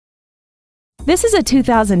This is a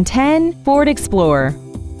 2010 Ford Explorer.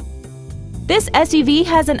 This SUV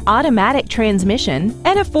has an automatic transmission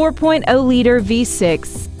and a 4.0-liter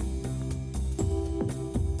V6.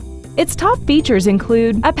 Its top features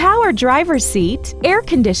include a power driver's seat, air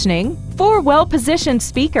conditioning, 4 well-positioned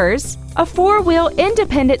speakers, a 4-wheel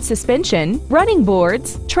independent suspension, running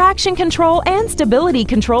boards, traction control and stability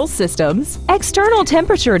control systems, external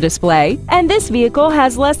temperature display, and this vehicle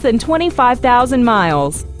has less than 25,000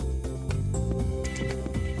 miles.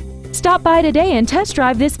 Stop by today and test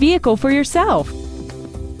drive this vehicle for yourself.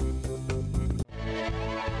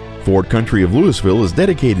 Ford Country of Lewisville is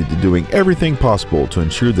dedicated to doing everything possible to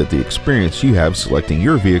ensure that the experience you have selecting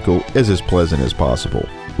your vehicle is as pleasant as possible.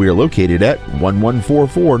 We are located at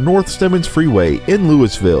 1144 N Stemmons Freeway in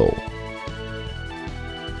Lewisville.